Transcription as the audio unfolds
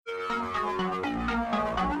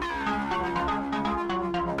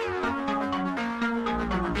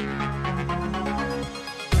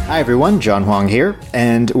Hi everyone, John Huang here,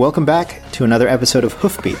 and welcome back to another episode of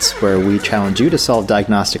Hoofbeats, where we challenge you to solve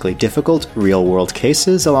diagnostically difficult, real-world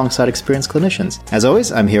cases alongside experienced clinicians. As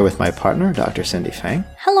always, I'm here with my partner, Dr. Cindy Fang.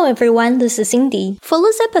 Hello everyone, this is Cindy. For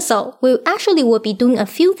this episode, we will be doing a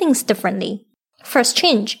few things differently. First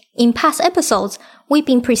change, in past episodes, we've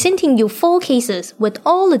been presenting you 4 cases with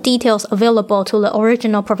all the details available to the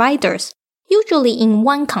original providers, usually in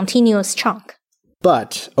one continuous chunk.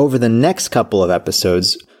 But over the next couple of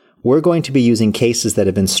episodes, we're going to be using cases that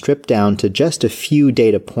have been stripped down to just a few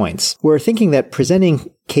data points. We're thinking that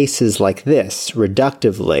presenting cases like this,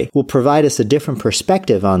 reductively, will provide us a different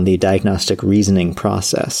perspective on the diagnostic reasoning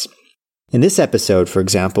process. In this episode, for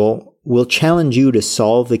example, we'll challenge you to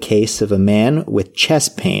solve the case of a man with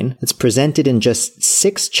chest pain that's presented in just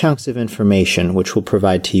 6 chunks of information, which we'll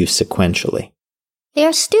provide to you sequentially. They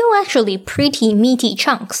are still actually pretty meaty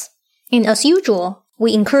chunks. And as usual,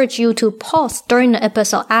 we encourage you to pause during the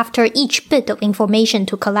episode after each bit of information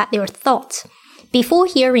to collect your thoughts, before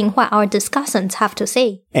hearing what our discussants have to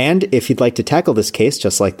say. And if you'd like to tackle this case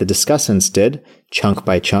just like the discussants did, chunk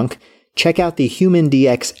by chunk, check out the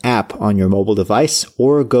HumanDx app on your mobile device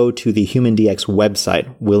or go to the HumanDx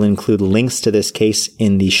website. We'll include links to this case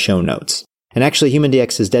in the show notes. And actually,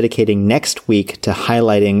 HumanDx is dedicating next week to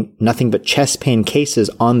highlighting nothing but chest pain cases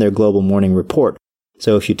on their Global Morning Report.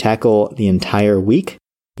 So if you tackle the entire week,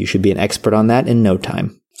 you should be an expert on that in no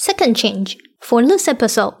time. Second change. For this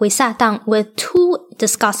episode, we sat down with 2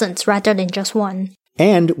 discussants rather than just one.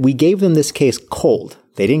 And we gave them this case cold.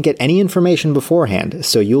 They didn't get any information beforehand,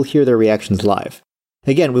 so you'll hear their reactions live.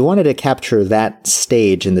 Again, we wanted to capture that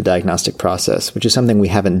stage in the diagnostic process, which is something we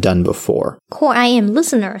haven't done before. Core IM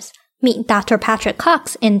listeners, meet Dr. Patrick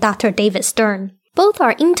Cox and Dr. David Stern. Both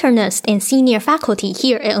are internists and senior faculty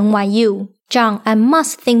here at NYU. John, I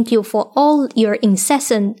must thank you for all your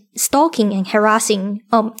incessant stalking and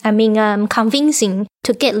convincing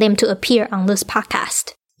to get them to appear on this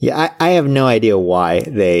podcast. Yeah, I have no idea why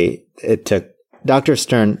it took Dr.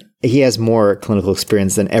 Stern. He has more clinical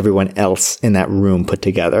experience than everyone else in that room put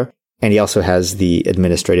together. And he also has the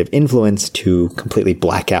administrative influence to completely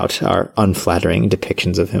black out our unflattering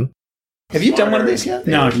depictions of him. Have you done one of these yet?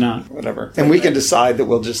 No, I've not. Whatever. And we can decide that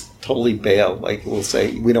we'll just totally bail. Like, we'll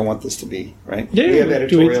say, we don't want this to be, right? Yeah, we have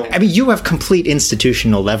editorial. I mean, you have complete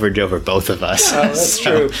institutional leverage over both of us. Oh, that's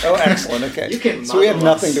true. Oh, excellent. Okay. So we have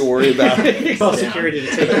nothing to worry about. Call security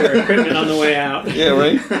to take your equipment on the way out. Yeah,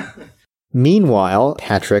 right? Meanwhile,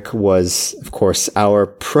 Patrick was, of course, our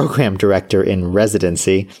program director in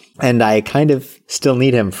residency, and I kind of still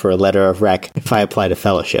need him for a letter of rec if I apply to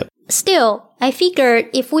fellowship. Still, I figured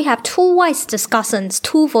if we have 2 wise discussants,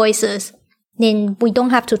 2 voices, then we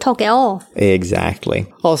don't have to talk at all. Exactly.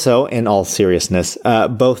 Also, in all seriousness,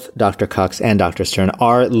 both Dr. Cox and Dr. Stern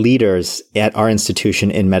are leaders at our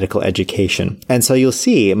institution in medical education. And so you'll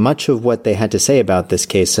see much of what they had to say about this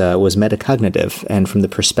case was metacognitive and from the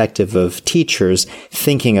perspective of teachers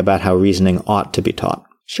thinking about how reasoning ought to be taught.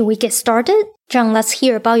 Should we get started? John, let's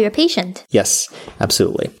hear about your patient. Yes,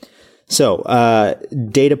 absolutely. So,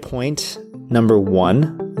 data point number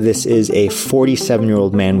 1. This is a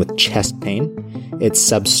 47-year-old man with chest pain. It's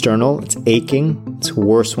substernal, it's aching, it's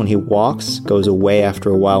worse when he walks, goes away after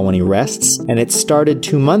a while when he rests, and it started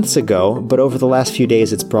 2 months ago, but over the last few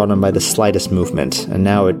days it's brought on by the slightest movement, and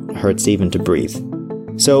now it hurts even to breathe.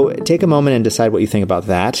 So, take a moment and decide what you think about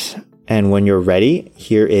that, and when you're ready,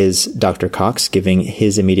 here is Dr. Cox giving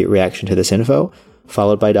his immediate reaction to this info,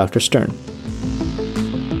 followed by Dr. Stern.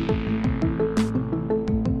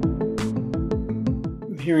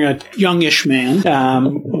 Hearing a youngish man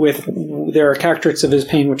there are characteristics of his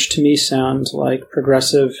pain which to me sound like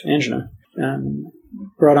progressive angina,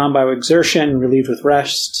 brought on by exertion, relieved with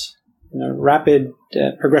rest, rapid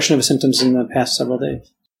progression of his symptoms in the past several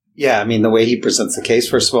days. Yeah, I mean, the way he presents the case,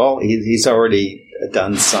 first of all, he's already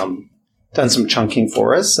done some chunking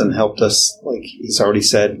for us and helped us. Like, he's already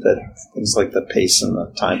said that things like the pace and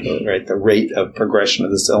the time, right, the rate of progression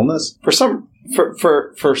of this illness. For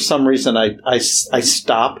some reason, I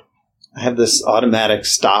stop. I have this automatic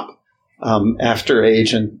stop after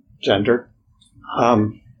age and gender.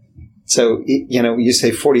 So you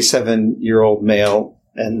say 47-year-old male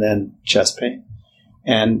and then chest pain,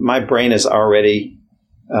 and my brain is already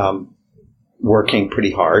working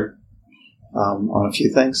pretty hard on a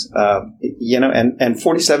few things. And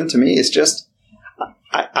 47 to me is just.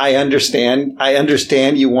 I understand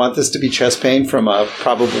you want this to be chest pain from a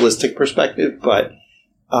probabilistic perspective, but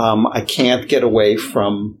I can't get away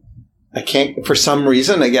from for some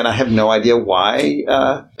reason, again, I have no idea why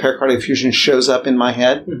pericardial effusion shows up in my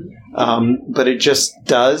head, but it just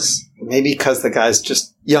does, maybe because the guy's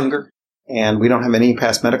just younger and we don't have any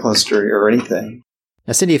past medical history or anything.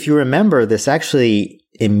 Now, Cindy, if you remember, this actually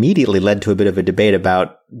immediately led to a bit of a debate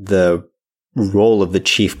about the role of the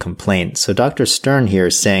chief complaint. So Dr. Stern here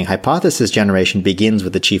is saying hypothesis generation begins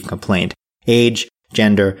with the chief complaint. Age,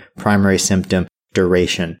 gender, primary symptom,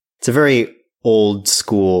 duration. It's a very old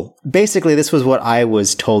school. Basically, this was what I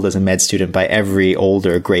was told as a med student by every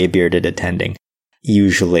older gray-bearded attending,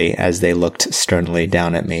 usually as they looked sternly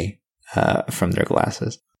down at me from their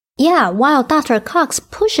glasses. Yeah, while Dr. Cox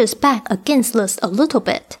pushes back against this a little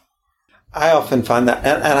bit. I often find that,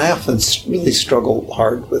 and I often really struggle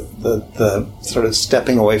hard with the sort of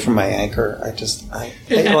stepping away from my anchor.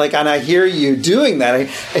 And I hear you doing that. I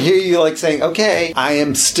hear you like saying, okay, I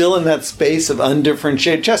am still in that space of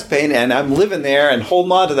undifferentiated chest pain, and I'm living there and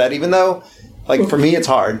holding on to that, even though, like, for me, it's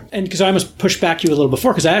hard. And because I almost pushed back you a little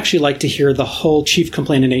before, because I actually like to hear the whole chief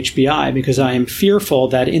complaint in HBI, because I am fearful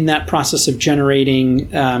that in that process of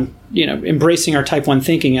generating, embracing our type 1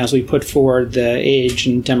 thinking as we put forward the age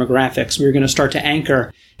and demographics, we're going to start to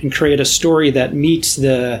anchor and create a story that meets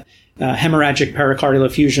the hemorrhagic pericardial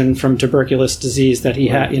effusion from tuberculous disease that he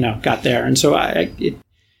had, got there. And so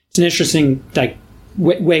it's an interesting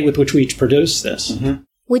way with which we each produce this. Mm-hmm.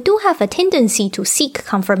 We do have a tendency to seek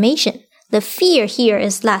confirmation. The fear here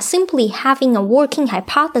is that simply having a working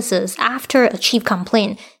hypothesis after a chief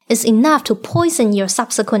complaint is enough to poison your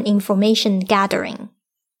subsequent information gathering.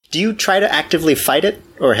 Do you try to actively fight it,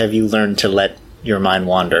 or have you learned to let your mind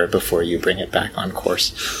wander before you bring it back on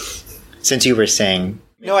course? Since you were saying...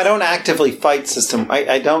 No, I don't actively fight system.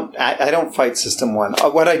 I don't fight system 1.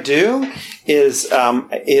 What I do is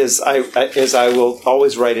I will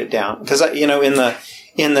always write it down, because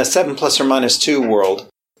in the 7 plus or minus 2 world,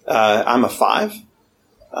 I'm a 5.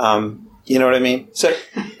 You know what I mean? So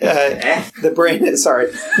the brain is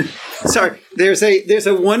sorry. There's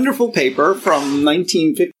a wonderful paper from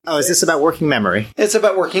 1950. Oh, is this about working memory? It's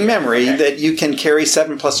about working memory, that you can carry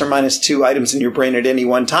 7 plus or minus 2 items in your brain at any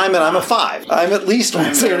one time, and I'm a 5. I'm at least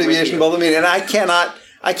 1 standard deviation below the mean, and I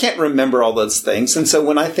can't remember all those things. And so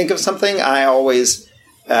when I think of something, I always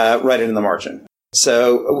write it in the margin.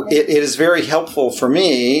 So it is very helpful for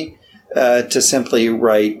me to simply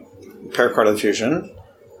write pericardial effusion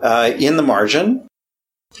in the margin,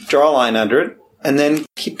 draw a line under it, and then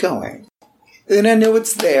keep going. Then I know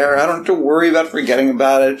it's there. I don't have to worry about forgetting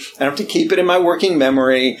about it. I don't have to keep it in my working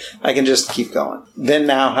memory. I can just keep going. Then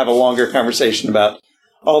now have a longer conversation about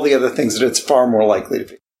all the other things that it's far more likely to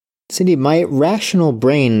be. Cindy, my rational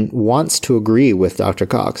brain wants to agree with Dr.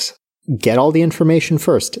 Cox. Get all the information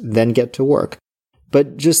first, then get to work.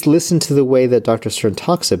 But just listen to the way that Dr. Stern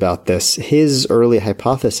talks about this. His early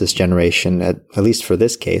hypothesis generation, at least for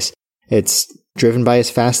this case, it's driven by his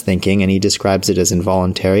fast thinking, and he describes it as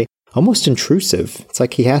involuntary, almost intrusive. It's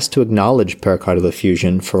like he has to acknowledge pericardial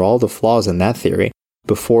effusion for all the flaws in that theory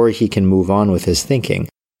before he can move on with his thinking.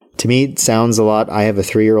 To me, it sounds a lot, I have a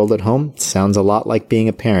 3-year-old at home, it sounds a lot like being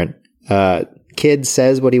a parent. Kid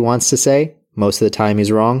says what he wants to say, most of the time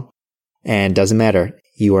he's wrong, and doesn't matter.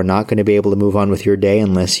 You are not going to be able to move on with your day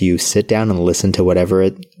unless you sit down and listen to whatever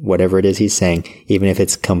it is he's saying, even if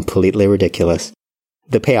it's completely ridiculous.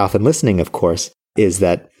 The payoff in listening, of course, is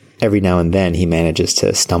that every now and then he manages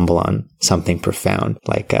to stumble on something profound,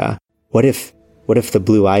 like, what if the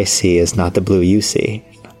blue I see is not the blue you see?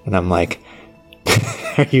 And I'm like,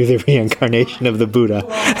 are you the reincarnation of the Buddha?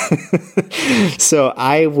 So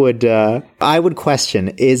I would question,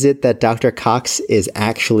 is it that Dr. Cox is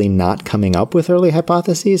actually not coming up with early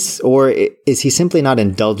hypotheses, or is he simply not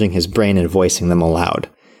indulging his brain and voicing them aloud?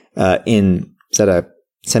 Is that a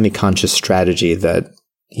semi-conscious strategy that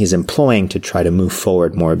he's employing to try to move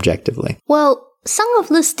forward more objectively? Well, some of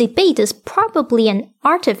this debate is probably an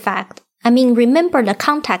artifact. I mean, remember the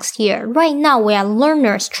context here. Right now, we are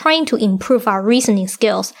learners trying to improve our reasoning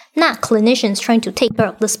skills, not clinicians trying to take care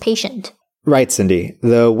of this patient. Right, Cindy.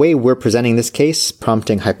 The way we're presenting this case,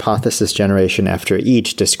 prompting hypothesis generation after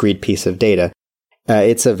each discrete piece of data,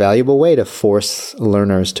 it's a valuable way to force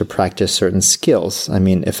learners to practice certain skills. I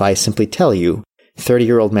mean, if I simply tell you,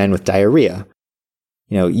 30-year-old man with diarrhea,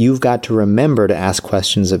 you've got to remember to ask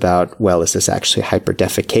questions about, well, is this actually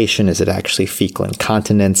hyperdefecation? Is it actually fecal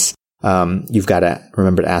incontinence? You've got to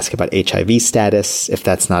remember to ask about HIV status. If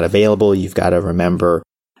that's not available, you've got to remember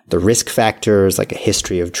the risk factors, like a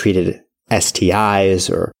history of treated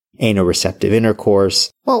STIs or anal-receptive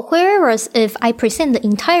intercourse. Well, whereas if I present the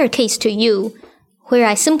entire case to you, where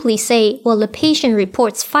I simply say, well, the patient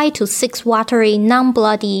reports 5 to 6 watery,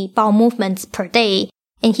 non-bloody bowel movements per day,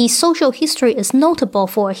 and his social history is notable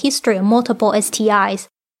for a history of multiple STIs,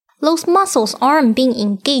 those muscles aren't being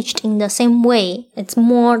engaged in the same way. It's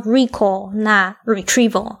more recall, not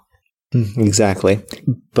retrieval. Exactly.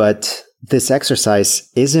 But this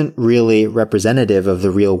exercise isn't really representative of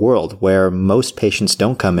the real world, where most patients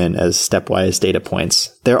don't come in as stepwise data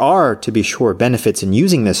points. There are, to be sure, benefits in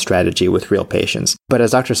using this strategy with real patients, but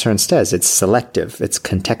as Dr. Stern says, it's selective, it's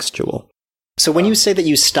contextual. So when you say that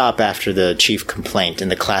you stop after the chief complaint in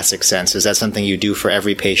the classic sense, is that something you do for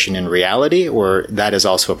every patient in reality, or that is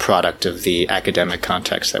also a product of the academic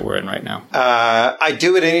context that we're in right now? I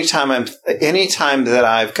do it anytime that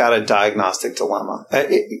I've got a diagnostic dilemma.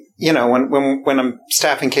 When I'm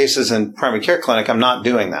staffing cases in primary care clinic, I'm not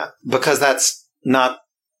doing that because that's not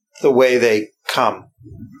the way they come.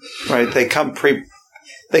 Right? They come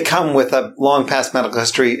with a long past medical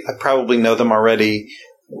history. I probably know them already.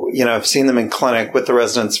 I've seen them in clinic with the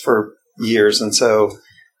residents for years, and so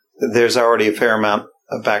there's already a fair amount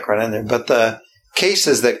of background in there. But the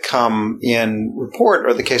cases that come in report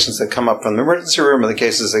are the cases that come up from the emergency room, or the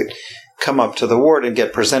cases that come up to the ward and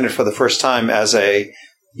get presented for the first time as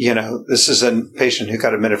this is a patient who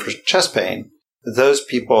got admitted for chest pain. Those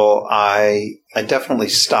people, I definitely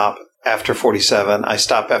stop after 47. I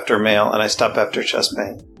stop after male, and I stop after chest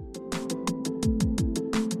pain.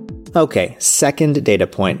 Okay, second data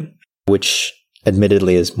point, which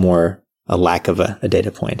admittedly is more a lack of a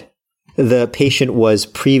data point. The patient was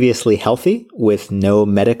previously healthy with no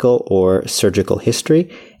medical or surgical history,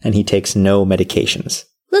 and he takes no medications.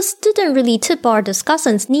 This didn't really tip our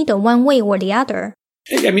discussants neither one way or the other.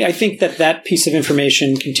 I think that piece of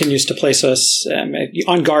information continues to place us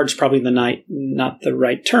on guard is probably not the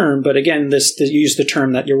right term, but again, you use the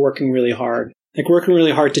term that you're working really hard. Like working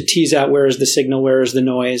really hard to tease out where is the signal, where is the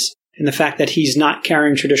noise. And the fact that he's not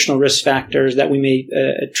carrying traditional risk factors that we may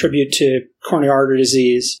attribute to coronary artery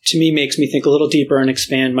disease, to me makes me think a little deeper and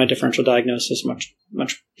expand my differential diagnosis much,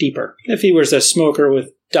 much deeper. If he was a smoker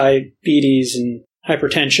with diabetes and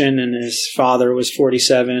hypertension and his father was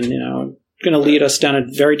 47, going to lead us down a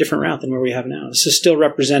very different route than where we have now. This is still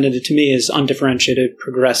represented to me as undifferentiated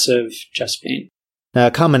progressive chest pain. A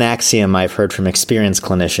common axiom I've heard from experienced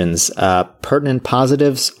clinicians, pertinent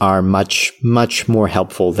positives are much, much more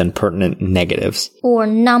helpful than pertinent negatives. Or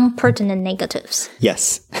non-pertinent negatives.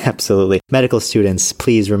 Yes, absolutely. Medical students,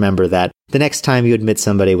 please remember that the next time you admit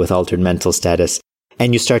somebody with altered mental status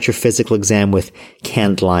and you start your physical exam with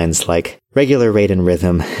canned lines like regular rate and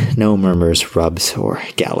rhythm, no murmurs, rubs, or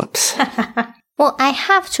gallops. Well, I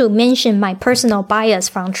have to mention my personal bias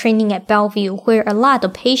from training at Bellevue, where a lot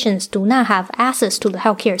of patients do not have access to the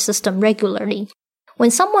healthcare system regularly. When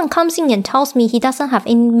someone comes in and tells me he doesn't have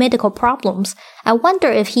any medical problems, I wonder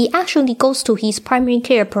if he actually goes to his primary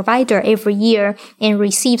care provider every year and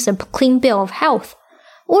receives a clean bill of health.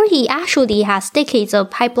 Or he actually has decades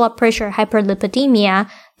of high blood pressure hyperlipidemia,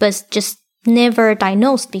 but just never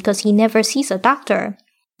diagnosed because he never sees a doctor.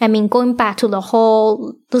 Going back to the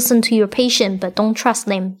whole listen to your patient but don't trust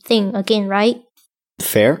them thing again, right?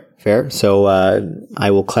 Fair. So I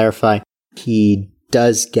will clarify. He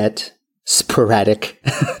does get sporadic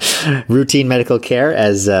routine medical care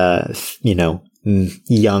as,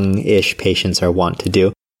 young-ish patients are wont to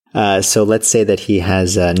do. So let's say that he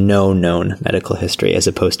has no known medical history as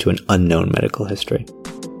opposed to an unknown medical history.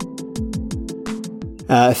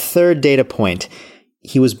 Third data point.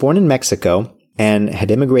 He was born in Mexico and had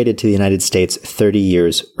immigrated to the United States 30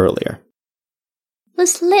 years earlier.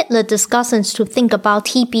 Let's let the discussants to think about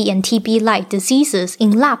TB and TB-like diseases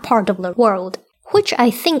in that part of the world, which I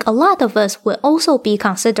think a lot of us will also be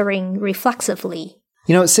considering reflexively.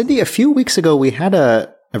 Cindy, a few weeks ago we had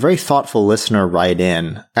a very thoughtful listener write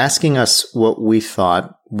in asking us what we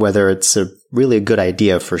thought, whether it's really a good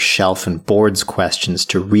idea for shelf and boards questions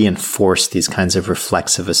to reinforce these kinds of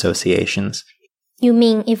reflexive associations. You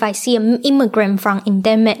mean if I see an immigrant from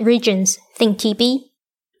endemic regions, think TB?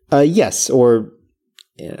 Yes, or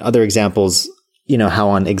other examples, how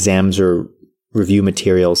on exams or review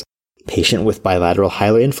materials, patient with bilateral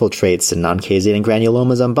hilar infiltrates and non-caseating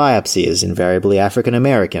granulomas on biopsy is invariably African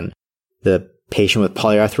American. The patient with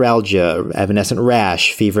polyarthralgia, evanescent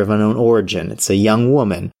rash, fever of unknown origin, it's a young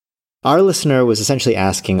woman. Our listener was essentially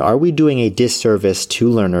asking, are we doing a disservice to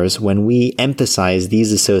learners when we emphasize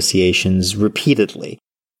these associations repeatedly?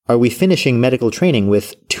 Are we finishing medical training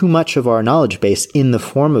with too much of our knowledge base in the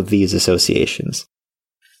form of these associations?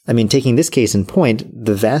 Taking this case in point,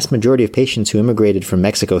 the vast majority of patients who immigrated from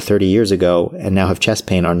Mexico 30 years ago and now have chest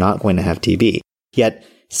pain are not going to have TB. Yet,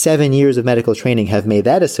 7 years of medical training have made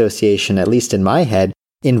that association, at least in my head,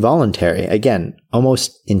 involuntary. Again,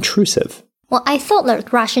 almost intrusive. Well, I thought the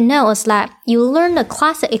rationale is that you learn the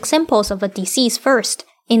classic examples of a disease first,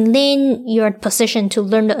 and then you're positioned to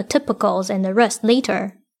learn the atypicals and the rest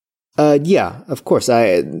later. Yeah, of course.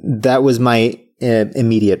 That was my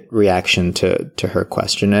immediate reaction to her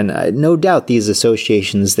question. And no doubt these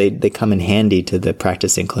associations, they come in handy to the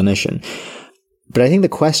practicing clinician. But I think the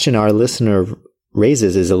question our listener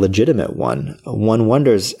raises is a legitimate one. One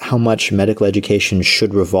wonders how much medical education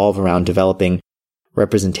should revolve around developing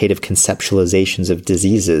representative conceptualizations of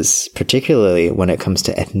diseases, particularly when it comes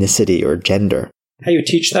to ethnicity or gender. How you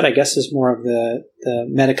teach that, I guess, is more of the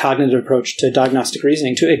metacognitive approach to diagnostic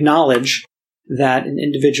reasoning, to acknowledge that an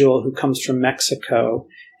individual who comes from Mexico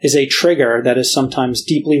is a trigger that is sometimes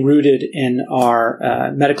deeply rooted in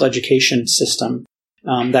our medical education system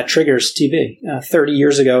that triggers TB. 30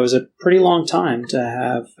 years ago is a pretty long time to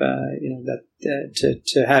have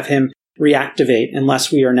to have him reactivate,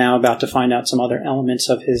 unless we are now about to find out some other elements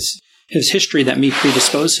of his history that may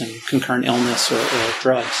predispose him, concurrent illness or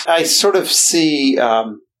drugs. I sort of see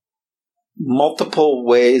multiple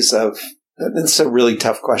ways of, it's a really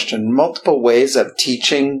tough question, multiple ways of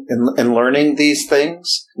teaching and learning these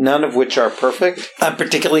things, none of which are perfect. I'm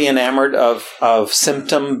particularly enamored of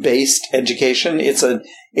symptom-based education.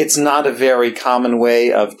 It's not a very common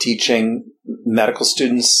way of teaching medical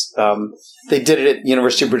students. They did it at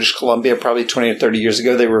University of British Columbia probably 20 or 30 years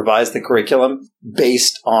ago. They revised the curriculum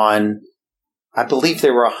based on, I believe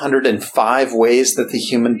there were 105 ways that the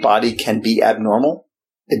human body can be abnormal.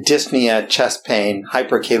 Dyspnea, chest pain,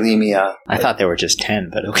 hyperkalemia. I thought there were just 10,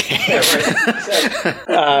 but okay.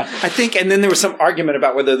 I think, and then there was some argument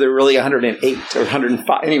about whether there were really 108 or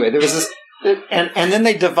 105. Anyway, there was this, and then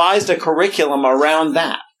they devised a curriculum around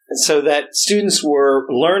that so that students were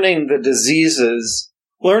learning the diseases,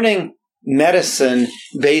 learning medicine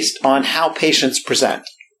based on how patients present.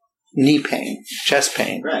 Knee pain, chest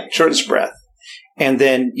pain, right, shortness of breath. And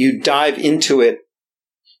then you dive into it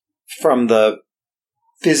from the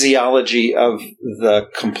physiology of the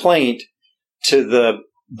complaint to the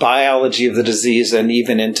biology of the disease and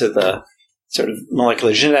even into the sort of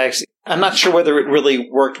molecular genetics. I'm not sure whether it really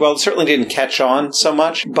worked well. It certainly didn't catch on so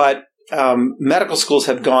much, but medical schools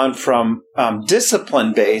have gone from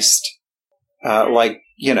discipline-based,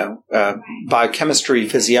 biochemistry,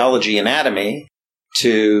 physiology, anatomy,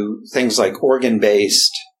 to things like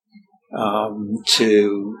organ-based,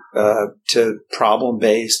 to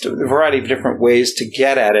problem-based, a variety of different ways to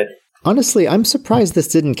get at it. Honestly, I'm surprised this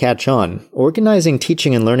didn't catch on. Organizing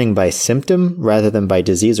teaching and learning by symptom rather than by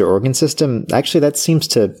disease or organ system, actually that seems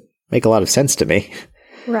to make a lot of sense to me.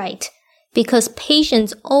 Right. Because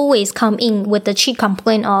patients always come in with the cheap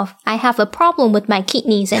complaint of, I have a problem with my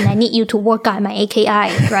kidneys and I need you to work on my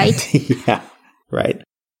AKI, right? Yeah, right.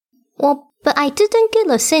 Well, but I didn't get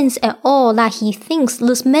a sense at all that he thinks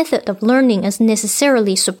this method of learning is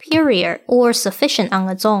necessarily superior or sufficient on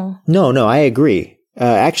its own. No, I agree.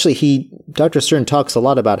 Actually, Dr. Stern talks a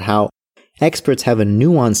lot about how experts have a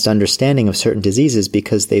nuanced understanding of certain diseases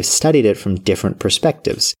because they've studied it from different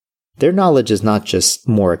perspectives. Their knowledge is not just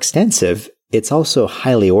more extensive, it's also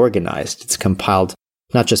highly organized. It's compiled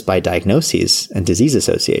not just by diagnoses and disease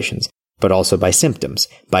associations, but also by symptoms,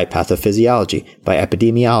 by pathophysiology, by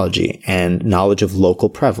epidemiology, and knowledge of local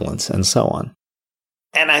prevalence, and so on.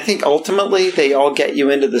 And I think ultimately they all get you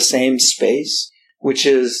into the same space, which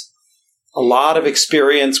is a lot of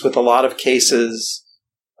experience with a lot of cases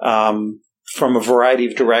from a variety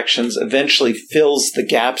of directions, eventually fills the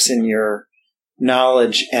gaps in your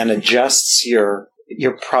knowledge and adjusts your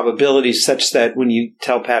probabilities such that when you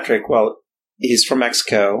tell Patrick, well, he's from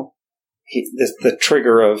Mexico, the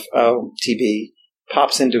trigger of TB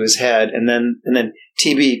pops into his head, and then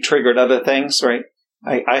TB triggered other things, right?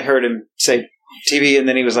 I heard him say TB, and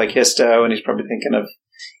then he was like histo, and he's probably thinking of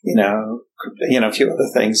a few other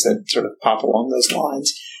things that sort of pop along those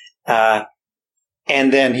lines.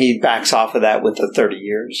 And then he backs off of that with the 30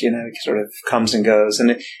 years, he sort of comes and goes,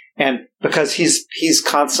 and because he's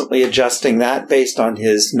constantly adjusting that based on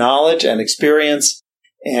his knowledge and experience.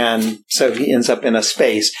 And so he ends up in a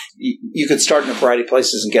space. You could start in a variety of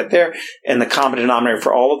places and get there. And the common denominator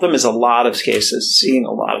for all of them is a lot of cases, seeing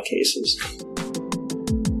a lot of cases.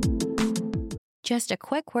 Just a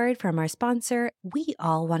quick word from our sponsor. We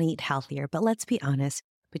all want to eat healthier, but let's be honest,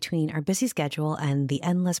 between our busy schedule and the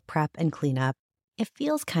endless prep and cleanup, it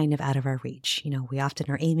feels kind of out of our reach. We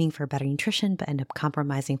often are aiming for better nutrition, but end up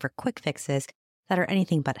compromising for quick fixes that are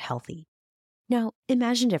anything but healthy. Now,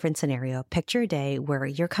 imagine a different scenario. Picture a day where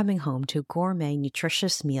you're coming home to gourmet,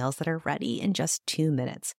 nutritious meals that are ready in just 2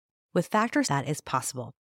 minutes. With Factor, that is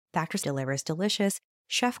possible. Factor delivers delicious,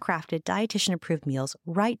 chef-crafted, dietitian-approved meals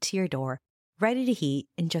right to your door, ready to heat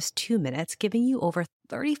in just 2 minutes, giving you over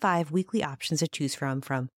 35 weekly options to choose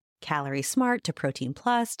from Calorie Smart to Protein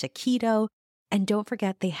Plus to Keto. And don't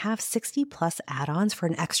forget, they have 60-plus add-ons for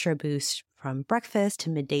an extra boost, from breakfast to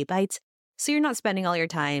midday bites. so you're not spending all your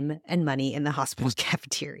time and money in the hospital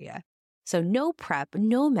cafeteria. So no prep,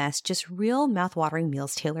 no mess, just real mouth-watering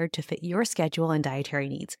meals tailored to fit your schedule and dietary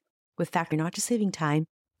needs. With Factor, you're not just saving time,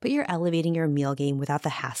 but you're elevating your meal game without the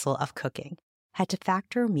hassle of cooking. Head to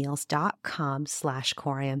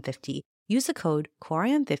factormeals.com/CoreIam50. Use the code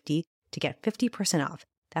CoreIam50 to get 50% off.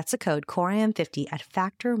 That's the code CoreIam50 at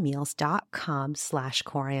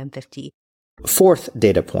factormeals.com/CoreIam50. Fourth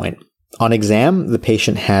data point. On exam, the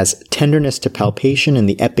patient has tenderness to palpation in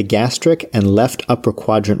the epigastric and left upper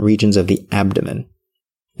quadrant regions of the abdomen.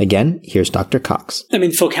 Again, here's Dr. Cox. I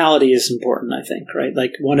mean, focality is important, I think, right?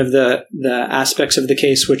 Like one of the aspects of the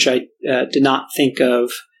case which I did not think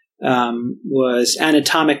of was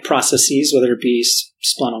anatomic processes, whether it be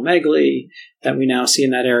splenomegaly that we now see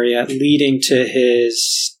in that area, leading to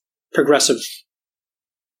his progressive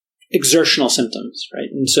exertional symptoms, right?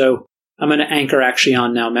 And so I'm going to anchor actually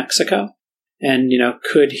on now Mexico. And,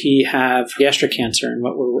 could he have gastric cancer? And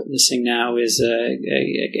what we're witnessing now is a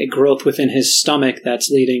growth within his stomach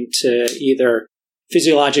that's leading to either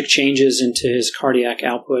physiologic changes into his cardiac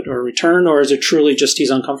output or return, or is it truly just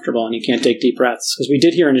he's uncomfortable and he can't take deep breaths? Because we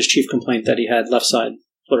did hear in his chief complaint that he had left side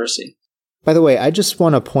pleurisy. By the way, I just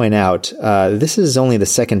want to point out, this is only the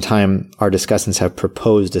second time our discussants have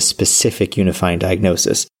proposed a specific unifying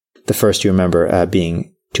diagnosis. The first, you remember,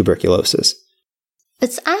 being tuberculosis.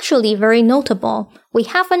 It's actually very notable. We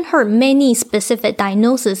haven't heard many specific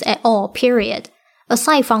diagnoses at all, period.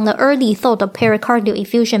 Aside from the early thought of pericardial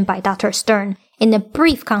effusion by Dr. Stern and a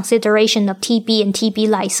brief consideration of TB and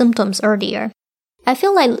TB-like symptoms earlier. I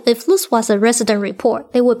feel like if this was a resident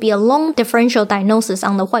report, there would be a long differential diagnosis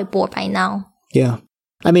on the whiteboard by now. Yeah.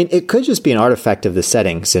 I mean, it could just be an artifact of the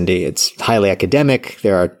setting, Cindy. It's highly academic.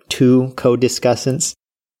 There are two co-discussants.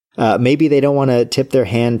 Maybe they don't want to tip their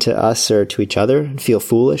hand to us or to each other and feel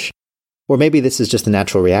foolish. Or maybe this is just a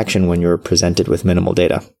natural reaction when you're presented with minimal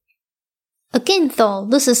data. Again, though,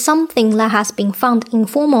 this is something that has been found in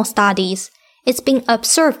formal studies. It's been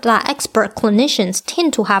observed that expert clinicians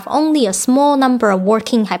tend to have only a small number of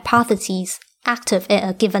working hypotheses active at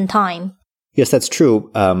a given time. Yes, that's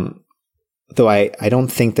true. Though I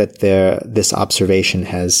don't think that this observation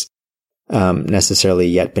has necessarily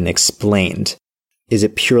yet been explained. Is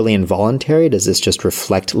it purely involuntary? Does this just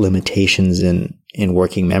reflect limitations in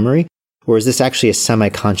working memory? Or is this actually a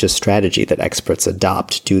semi-conscious strategy that experts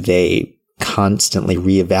adopt? Do they constantly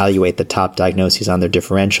reevaluate the top diagnoses on their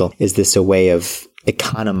differential? Is this a way of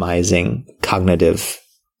economizing cognitive,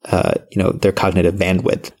 their cognitive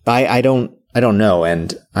bandwidth? I don't know.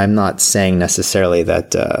 And I'm not saying necessarily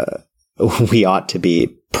that, we ought to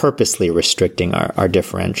be purposely restricting our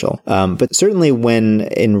differential. But certainly when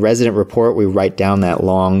in resident report, we write down that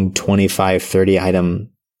long 25, 30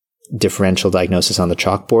 item differential diagnosis on the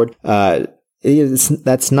chalkboard,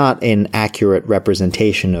 that's not an accurate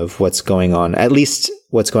representation of what's going on, at least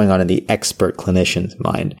what's going on in the expert clinician's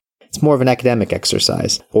mind. It's more of an academic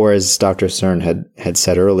exercise, or as Dr. Stern had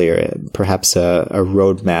said earlier, perhaps a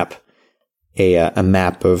roadmap, a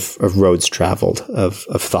map of roads traveled, of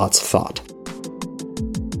thoughts thought.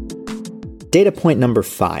 Data point number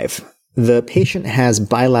 5. The patient has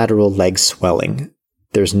bilateral leg swelling.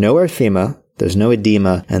 There's no erythema, there's no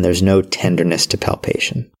edema, and there's no tenderness to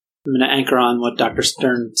palpation. I'm going to anchor on what Dr.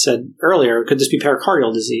 Stern said earlier. Could this be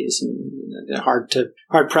pericardial disease? And hard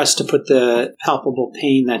pressed to put the palpable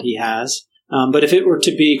pain that he has. But if it were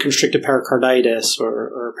to be constrictive pericarditis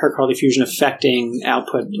or pericardial effusion affecting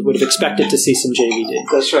output, would have expected to see some JVD.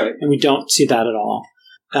 That's right. And we don't see that at all.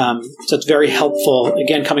 So it's very helpful,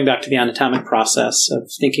 again, coming back to the anatomic process of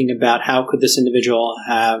thinking about how could this individual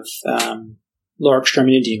have lower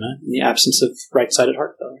extremity edema in the absence of right-sided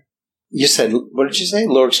heart failure. You said, what did you say?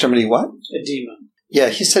 Lower extremity what? Edema. Yeah,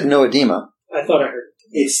 he said no edema. I thought I heard.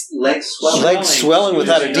 It's leg swelling. Leg swelling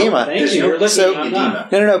without edema. Thank you. You're listening. I'm not.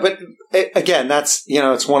 No, but again, that's,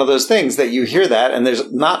 it's one of those things that you hear that, and there's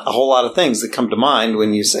not a whole lot of things that come to mind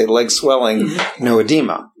when you say leg swelling, no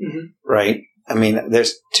edema, right? I mean,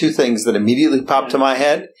 there's two things that immediately pop to my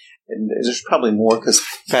head, and there's probably more because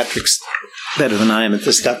Patrick's better than I am at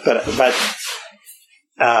this stuff, but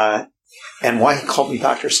and why he called me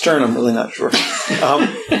Dr. Stern, I'm really not sure.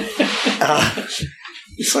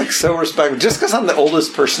 It's like so respectful. Just because I'm the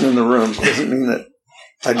oldest person in the room doesn't mean that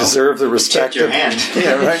I deserve the respect. Check your hand.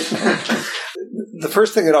 Yeah, right. The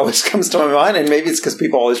first thing that always comes to my mind, and maybe it's because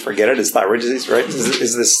people always forget it, is thyroid disease, right?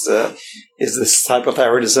 Is this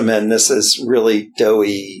hypothyroidism, and this is really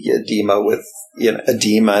doughy edema with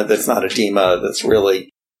edema that's not edema, that's really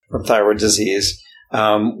from thyroid disease.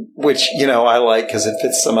 Which, I like because it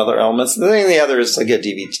fits some other elements. The other is like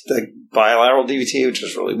the bilateral DVT, which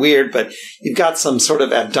is really weird, but you've got some sort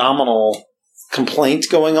of abdominal complaint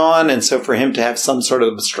going on, and so for him to have some sort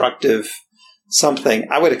of obstructive something,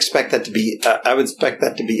 I would expect that to be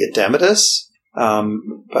edematous.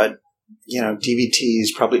 But DVT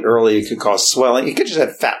is probably early. It could cause swelling. It could just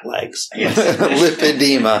have fat legs. Yes.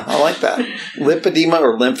 Lipedema. I like that. Lipedema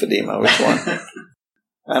or lymphedema? Which one?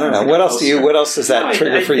 I don't know. What else does that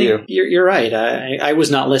trigger for you? You're right. I was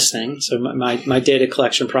not listening, so my data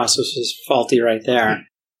collection process was faulty right there.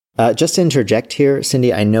 Just to interject here,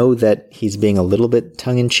 Cindy, I know that he's being a little bit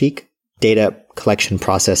tongue-in-cheek. Data collection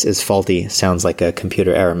process is faulty. Sounds like a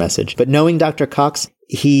computer error message. But knowing Dr. Cox,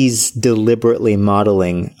 he's deliberately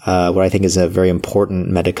modeling what I think is a very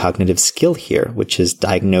important metacognitive skill here, which is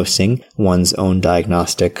diagnosing one's own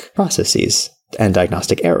diagnostic processes and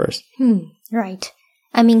diagnostic errors. Right.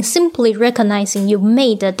 I mean, simply recognizing you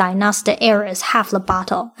made the diagnostic error is half the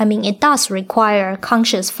battle. I mean, it does require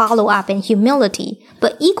conscious follow-up and humility,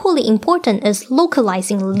 but equally important is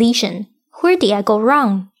localizing the lesion. Where did I go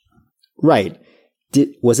wrong? Right.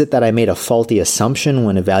 Was it that I made a faulty assumption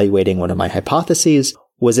when evaluating one of my hypotheses?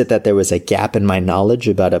 Was it that there was a gap in my knowledge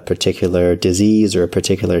about a particular disease or a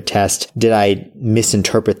particular test? Did I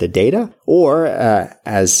misinterpret the data? Or,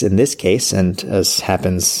 as in this case, and as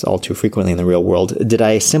happens all too frequently in the real world, did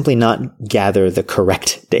I simply not gather the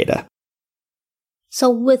correct data?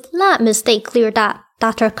 So with that mistake cleared up,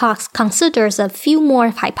 Dr. Cox considers a few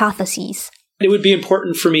more hypotheses. It would be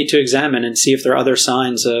important for me to examine and see if there are other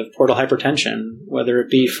signs of portal hypertension, whether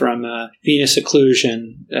it be from venous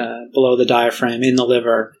occlusion below the diaphragm in the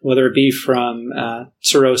liver, whether it be from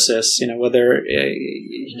cirrhosis, whether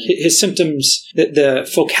his symptoms, the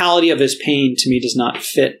focality of his pain to me does not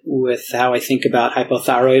fit with how I think about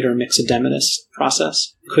hypothyroid or myxodematous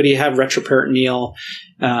process. Could he have retroperitoneal,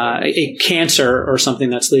 a cancer or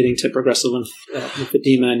something that's leading to progressive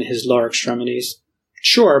lymphedema in his lower extremities?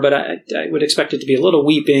 Sure, but I would expect it to be a little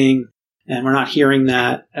weeping, and we're not hearing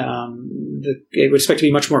that. I would expect it to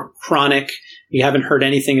be much more chronic. We haven't heard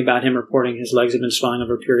anything about him reporting his legs have been swelling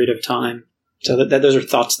over a period of time. So those are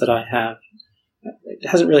thoughts that I have. It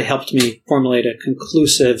hasn't really helped me formulate a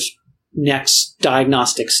conclusive next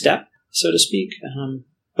diagnostic step, so to speak.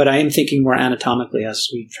 But I am thinking more anatomically as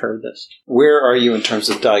we've heard this. Where are you in terms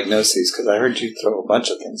of diagnoses? Because I heard you throw a bunch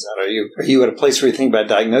of things out. Are you at a place where you think about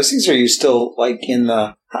diagnoses, or are you still like in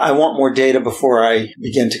the I want more data before I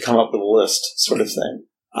begin to come up with a list sort of thing?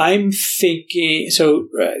 I'm thinking,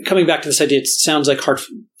 coming back to this idea, it sounds like heart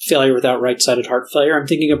failure without right-sided heart failure. I'm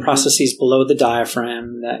thinking of processes below the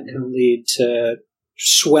diaphragm that can lead to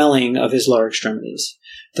swelling of his lower extremities.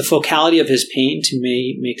 The focality of his pain, to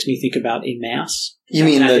me, makes me think about a mass. You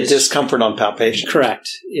mean the discomfort on palpation? Correct,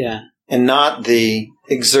 yeah. And not the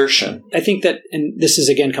exertion. I think that, and this is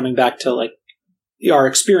again coming back to like our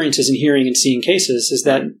experiences in hearing and seeing cases, is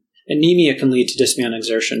that anemia can lead to dyspnea on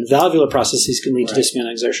exertion. Valvular processes can lead to dyspnea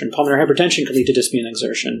on exertion. Pulmonary hypertension can lead to dyspnea on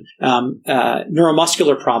exertion.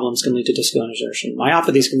 Neuromuscular problems can lead to dyspnea on exertion.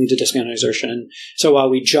 Myopathies can lead to dyspnea on exertion. So while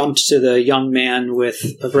we jumped to the young man with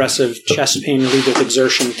progressive chest pain relieved with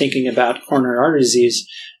exertion, thinking about coronary artery disease,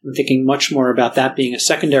 I'm thinking much more about that being a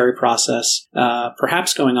secondary process,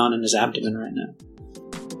 perhaps going on in his abdomen right now.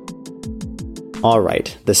 All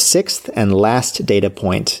right. The sixth and last data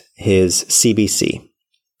point is CBC.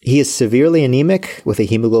 He is severely anemic with a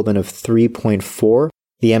hemoglobin of 3.4.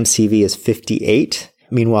 The MCV is 58.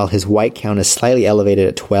 Meanwhile, his white count is slightly elevated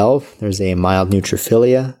at 12. There's a mild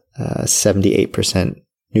neutrophilia, 78%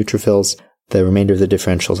 neutrophils. The remainder of the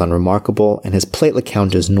differential is unremarkable, and his platelet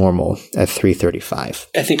count is normal at 335.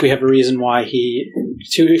 I think we have a reason why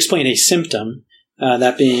to explain a symptom,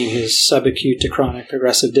 that being his subacute to chronic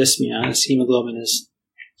progressive dyspnea, his hemoglobin is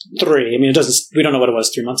 3. I mean, we don't know what it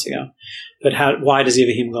was 3 months ago, but why does he have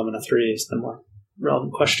a hemoglobin of 3 is the more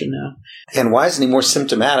relevant question now. And why isn't he more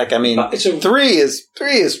symptomatic? I mean, 3 is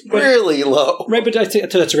really low. Right, but I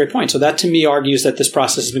think that's a great point. So that to me argues that this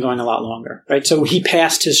process has been going a lot longer, right? So he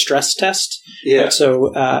passed his stress test. Yeah. Right?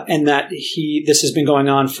 So, and that this has been going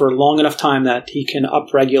on for long enough time that he can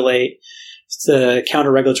upregulate the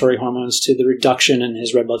counter-regulatory hormones to the reduction in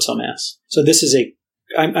his red blood cell mass. So this is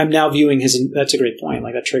I'm now viewing that's a great point,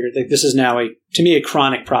 like that triggered. This is now to me, a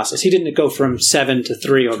chronic process. He didn't go from 7 to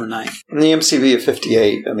 3 overnight. And the MCV of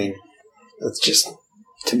 58, I mean, that's just,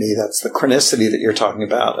 to me, that's the chronicity that you're talking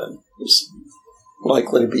about. And there's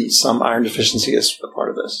likely to be some iron deficiency as a part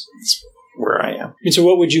of this. That's where I am. And so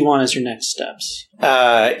what would you want as your next steps?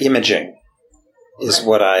 Imaging is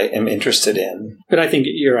what I am interested in. But I think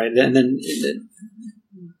you're right. And then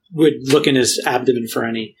would look in his abdomen for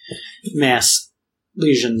any mass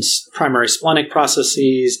lesions, primary splenic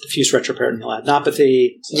processes, diffuse retroperitoneal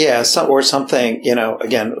adenopathy. Yeah, or something,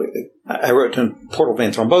 again, I wrote in portal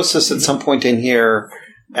vein thrombosis at some point in here.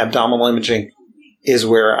 Abdominal imaging is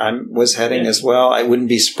where I was heading as well. I wouldn't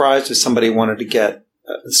be surprised if somebody wanted to get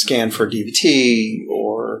a scan for DVT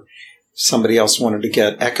or somebody else wanted to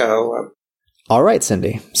get echo. All right,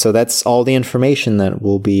 Cindy. So that's all the information that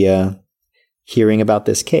we'll be hearing about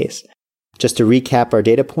this case. Just to recap our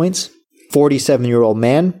data points, 47-year-old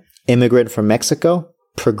man, immigrant from Mexico,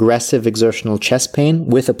 progressive exertional chest pain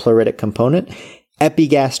with a pleuritic component,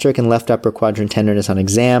 epigastric and left upper quadrant tenderness on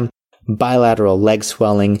exam, bilateral leg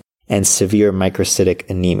swelling, and severe microcytic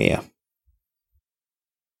anemia.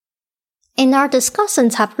 And our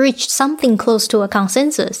discussants have reached something close to a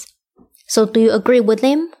consensus. So do you agree with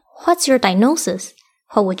them? What's your diagnosis?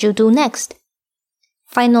 What would you do next?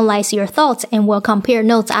 Finalize your thoughts and we'll compare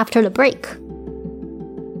notes after the break.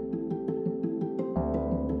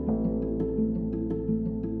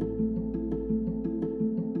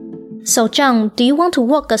 So John, do you want to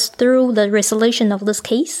walk us through the resolution of this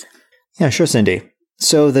case? Yeah, sure, Cindy.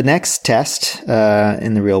 So the next test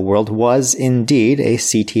in the real world was indeed a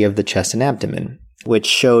CT of the chest and abdomen, which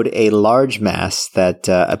showed a large mass that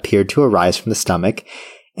appeared to arise from the stomach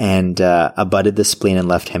and abutted the spleen and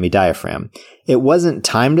left hemidiaphragm. It wasn't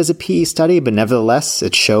timed as a PE study, but nevertheless,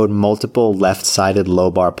 it showed multiple left-sided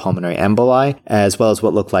lobar pulmonary emboli, as well as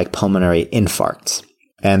what looked like pulmonary infarcts.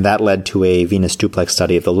 And that led to a venous duplex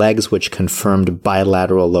study of the legs, which confirmed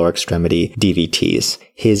bilateral lower extremity DVTs.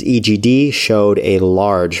 His EGD showed a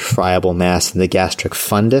large friable mass in the gastric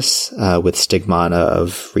fundus with stigmata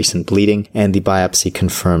of recent bleeding, and the biopsy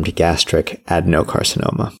confirmed gastric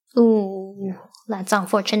adenocarcinoma. Ooh, that's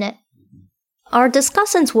unfortunate. Our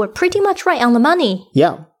discussants were pretty much right on the money.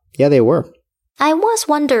 Yeah, they were. I was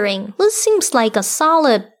wondering, this seems like a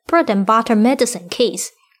solid bread and butter medicine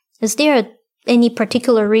case. Is there any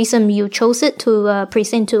particular reason you chose it to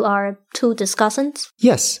present to our two discussants?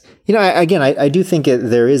 Yes. I do think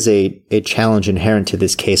there is a challenge inherent to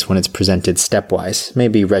this case when it's presented stepwise.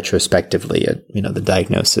 Maybe retrospectively, the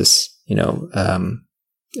diagnosis,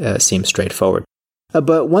 seems straightforward.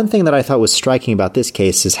 But one thing that I thought was striking about this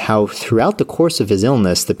case is how throughout the course of his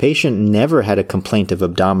illness, the patient never had a complaint of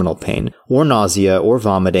abdominal pain or nausea or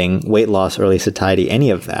vomiting, weight loss, early satiety, any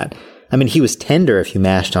of that. I mean, he was tender if you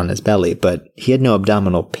mashed on his belly, but he had no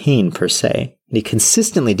abdominal pain per se. And he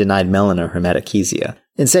consistently denied melanohermetichesia.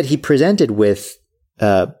 Instead, he presented with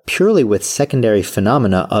purely with secondary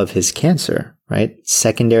phenomena of his cancer, right?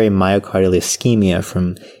 Secondary myocardial ischemia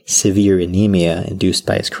from severe anemia induced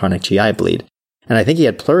by his chronic GI bleed. And I think he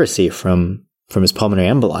had pleurisy from his pulmonary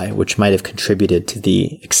emboli, which might have contributed to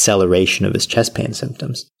the acceleration of his chest pain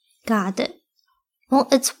symptoms. Got it. Well,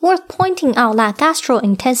 it's worth pointing out that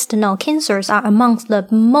gastrointestinal cancers are amongst the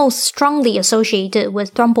most strongly associated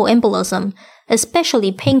with thromboembolism,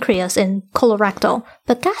 especially pancreas and colorectal,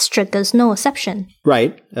 but gastric is no exception.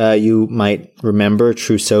 Right. You might remember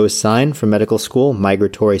Trousseau's sign from medical school,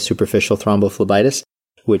 migratory superficial thrombophlebitis,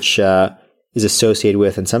 which is associated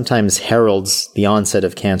with and sometimes heralds the onset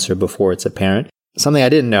of cancer before it's apparent. Something I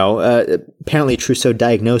didn't know, apparently Trousseau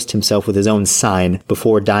diagnosed himself with his own sign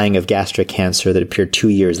before dying of gastric cancer that appeared 2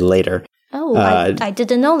 years later. Oh, I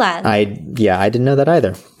didn't know that. I didn't know that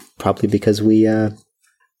either. Probably because we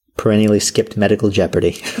perennially skipped medical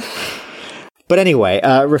jeopardy. But anyway,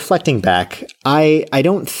 reflecting back, I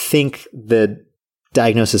don't think the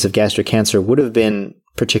diagnosis of gastric cancer would have been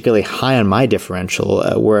particularly high on my differential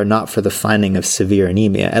were it not for the finding of severe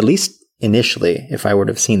anemia, at least initially, if I would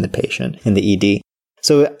have seen the patient in the ED.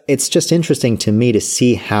 So it's just interesting to me to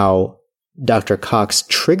see how Dr. Cox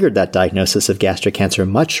triggered that diagnosis of gastric cancer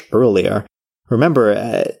much earlier.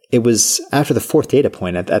 Remember, it was after the fourth data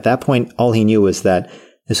point. At that point, all he knew was that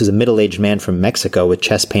this was a middle-aged man from Mexico with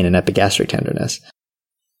chest pain and epigastric tenderness.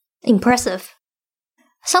 Impressive.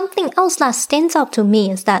 Something else that stands out to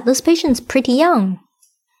me is that this patient's pretty young.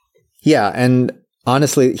 Yeah, and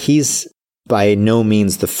honestly, he's by no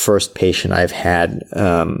means the first patient I've had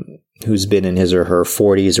who's been in his or her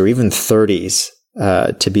 40s or even 30s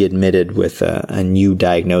to be admitted with a new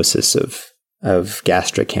diagnosis of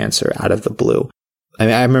gastric cancer out of the blue. I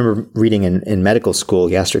mean, I remember reading in medical school,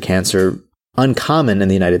 gastric cancer, uncommon in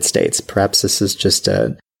the United States. Perhaps this is just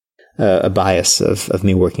a bias of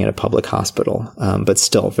me working at a public hospital, but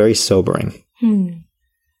still very sobering.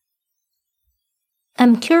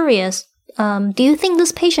 I'm curious. Do you think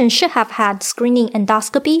this patient should have had screening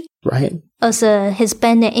endoscopy? Right. As a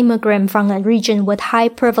Hispanic immigrant from a region with high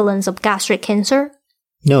prevalence of gastric cancer?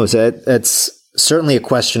 No, so that's certainly a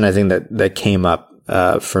question I think that came up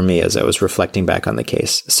for me as I was reflecting back on the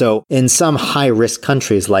case. So in some high-risk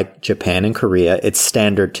countries like Japan and Korea, it's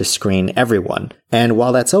standard to screen everyone. And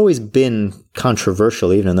while that's always been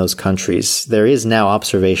controversial, even in those countries, there is now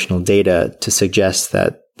observational data to suggest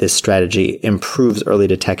that this strategy improves early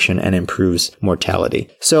detection and improves mortality.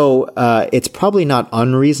 So it's probably not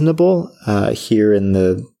unreasonable here in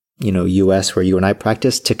the U.S. where you and I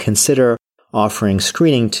practice to consider offering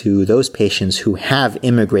screening to those patients who have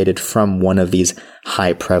immigrated from one of these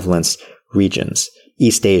high prevalence regions,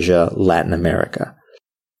 East Asia, Latin America.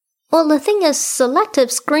 Well, the thing is,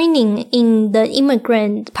 selective screening in the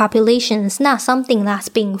immigrant population is not something that's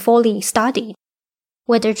being fully studied.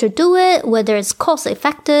 Whether to do it, whether it's cost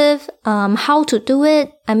effective, how to do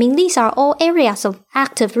it. I mean, these are all areas of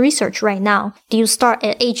active research right now. Do you start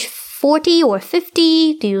at age 40 or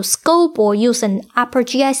 50? Do you scope or use an upper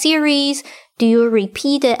GI series? Do you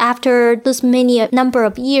repeat it after this many number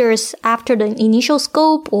of years after the initial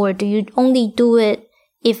scope? Or do you only do it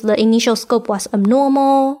if the initial scope was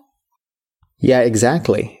abnormal? Yeah,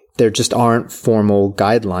 exactly. There just aren't formal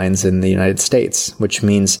guidelines in the United States, which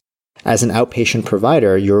means as an outpatient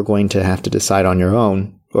provider, you're going to have to decide on your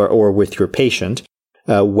own or with your patient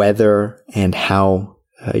whether and how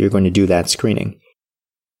you're going to do that screening.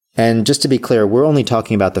 And just to be clear, we're only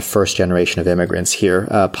talking about the first generation of immigrants here.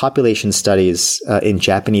 Population studies in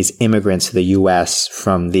Japanese immigrants to the U.S.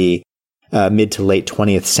 from the mid to late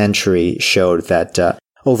 20th century showed that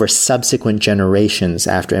over subsequent generations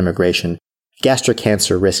after immigration, gastric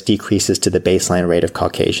cancer risk decreases to the baseline rate of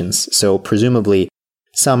Caucasians. So presumably,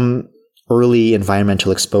 some early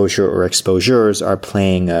environmental exposure or exposures are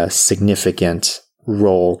playing a significant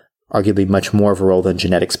role, arguably much more of a role than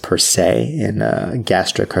genetics per se in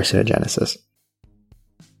gastric carcinogenesis.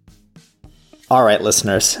 All right,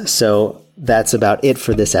 listeners. So that's about it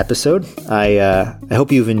for this episode. I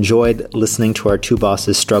hope you've enjoyed listening to our two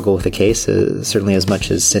bosses struggle with the case, certainly as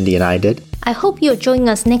much as Cindy and I did. I hope you'll join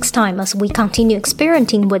us next time as we continue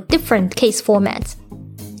experimenting with different case formats.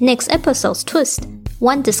 Next episode's twist: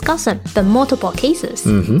 one discussant, but multiple cases.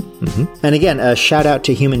 And again, a shout out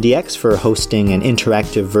to HumanDX for hosting an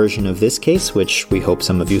interactive version of this case, which we hope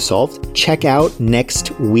some of you solved. Check out next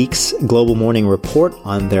week's Global Morning Report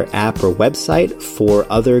on their app or website for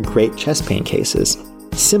other great chest pain cases.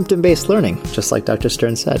 Symptom-based learning, just like Dr.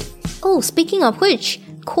 Stern said. Oh, speaking of which,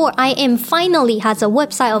 Core IM finally has a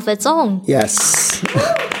website of its own. Yes,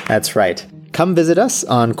 that's right. Come visit us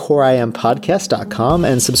on CoreIMPodcast.com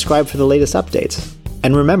and subscribe for the latest updates.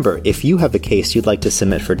 And remember, if you have a case you'd like to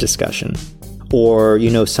submit for discussion, or you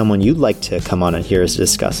know someone you'd like to come on and hear as a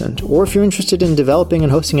discussant, or if you're interested in developing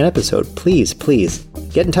and hosting an episode, please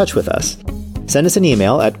get in touch with us. Send us an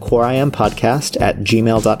email at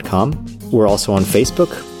coreimpodcast@gmail.com. We're also on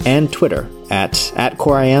Facebook and Twitter at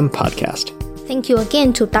CoreIMPodcast. Thank you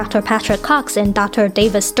again to Dr. Patrick Cox and Dr.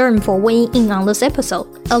 David Stern for weighing in on this episode,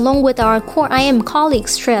 along with our Core IM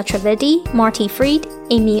colleagues Shreya Trivedi, Marty Fried,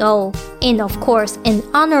 Amy O, and of course, an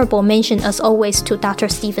honorable mention as always to Dr.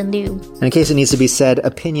 Stephen Liu. And in case it needs to be said,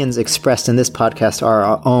 opinions expressed in this podcast are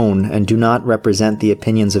our own and do not represent the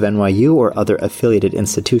opinions of NYU or other affiliated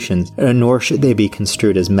institutions, nor should they be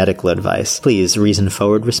construed as medical advice. Please reason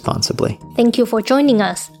forward responsibly. Thank you for joining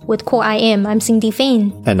us. With Core IM, I'm Cindy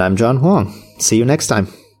Fain. And I'm John Huang. See you next time.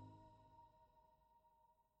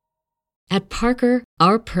 At Parker,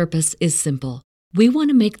 our purpose is simple. We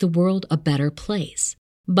want to make the world a better place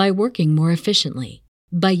by working more efficiently,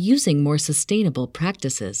 by using more sustainable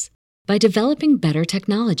practices, by developing better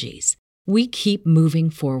technologies. We keep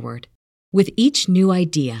moving forward. With each new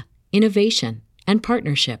idea, innovation, and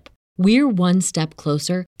partnership, we're one step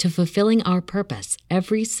closer to fulfilling our purpose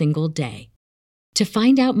every single day. To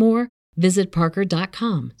find out more, visit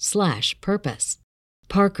parker.com/purpose.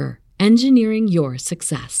 Parker, engineering your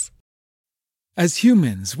success. As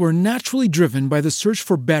humans, we're naturally driven by the search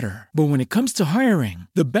for better. But when it comes to hiring,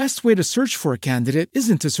 the best way to search for a candidate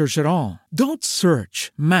isn't to search at all. Don't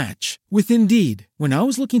search, match with Indeed. When I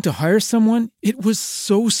was looking to hire someone, it was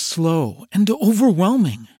so slow and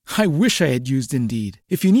overwhelming. I wish I had used Indeed.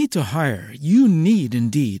 If you need to hire, you need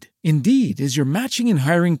Indeed. Indeed is your matching and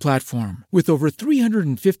hiring platform with over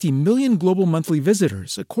 350 million global monthly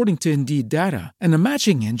visitors, according to Indeed data, and a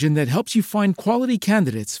matching engine that helps you find quality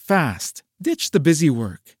candidates fast. Ditch the busy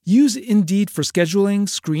work. Use Indeed for scheduling,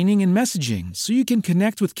 screening, and messaging so you can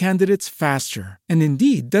connect with candidates faster. And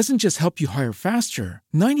Indeed doesn't just help you hire faster.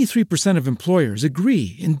 93% of employers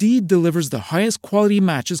agree Indeed delivers the highest quality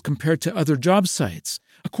matches compared to other job sites,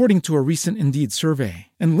 according to a recent Indeed survey.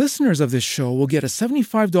 And listeners of this show will get a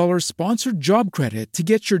 $75 sponsored job credit to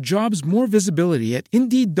get your jobs more visibility at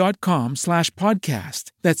Indeed.com/podcast.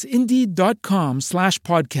 That's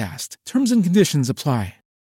Indeed.com/podcast. Terms and conditions apply.